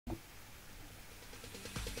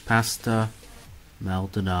Pastor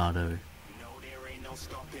Maldonado.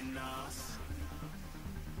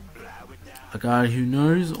 A guy who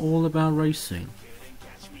knows all about racing.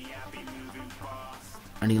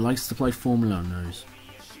 And he likes to play Formula O's.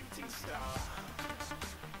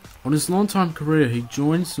 On his long-time career, he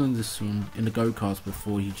joined this one in the go-karts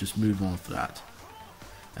before he just moved on for that.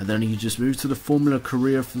 And then he just moved to the Formula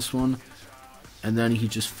career for this one. And then he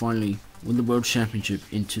just finally won the World Championship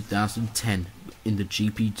in 2010 in the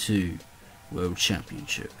GP2 World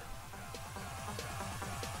Championship.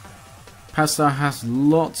 Pastor has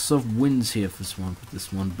lots of wins here for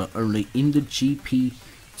this one, but only in the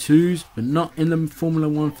GP2s, but not in the Formula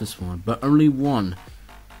 1 for this one, but only one.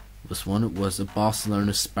 This one, it was at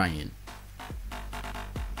Barcelona, Spain.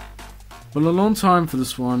 But a long time for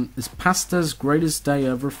this one is Pastor's greatest day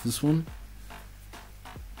ever for this one.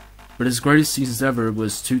 But his greatest seasons ever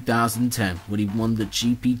was 2010 when he won the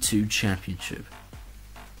GP2 championship.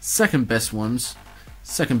 Second best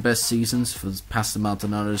seasons for Pastor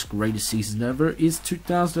Maldonado's greatest season ever is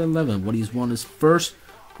 2011 when he's won his first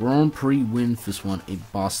Grand Prix win for this one in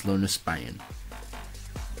Barcelona, Spain.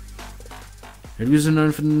 He was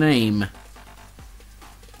known for the name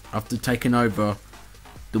after taking over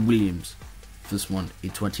the Williams for this one in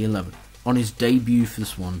 2011 on his debut for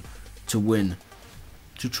this one to win.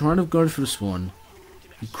 To try to go for this one,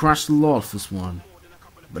 he crashed a lot for this one,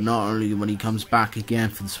 but not only when he comes back again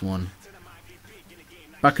for this one.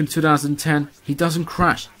 Back in 2010, he doesn't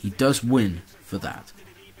crash, he does win for that,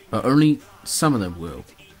 but only some of them will.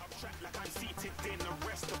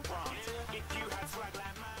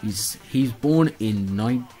 He's born in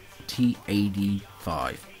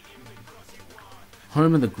 1985,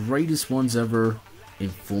 home of the greatest ones ever in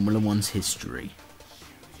Formula 1's history.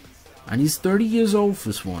 And he's 30 years old for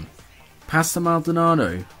this one. Pastor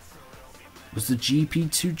Maldonado was the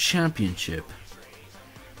GP2 championship.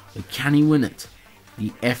 But can he win it? The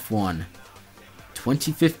F1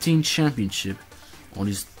 2015 championship on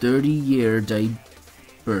his 30-year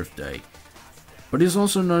birthday. But he's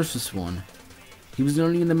also known for this one. He was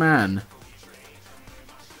only the man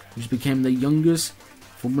who became the youngest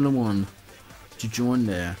Formula 1 to join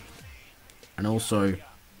there. And also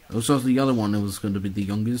the other one that was going to be the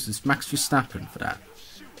youngest is Max Verstappen for that.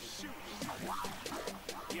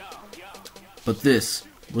 But this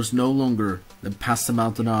was no longer than Pastor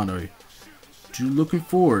Maldonado looking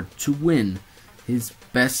forward to win his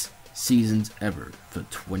best seasons ever for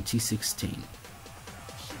 2016.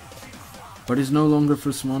 But he's no longer for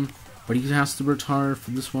this one, but he has to retire for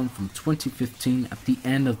this one from 2015 at the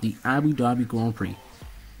end of the Abu Dhabi Grand Prix.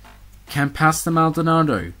 Can Pastor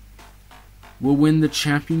Maldonado will win the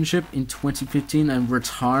championship in 2015 and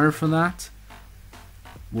retire for that?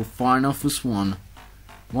 We'll find off this one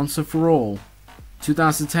once and for all.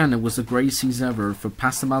 2010 it was the greatest season ever for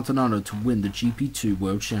Pastor Maldonado to win the GP2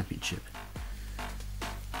 World Championship.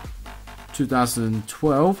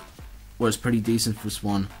 2012 was pretty decent for this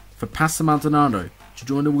one for Pastor Maldonado to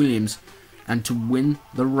join the Williams and to win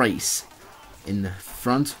the race in the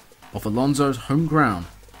front of Alonso's home ground.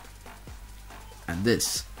 And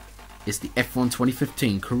this is the F1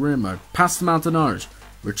 2015 career mode, Pastor Maldonado's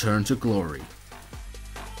return to glory.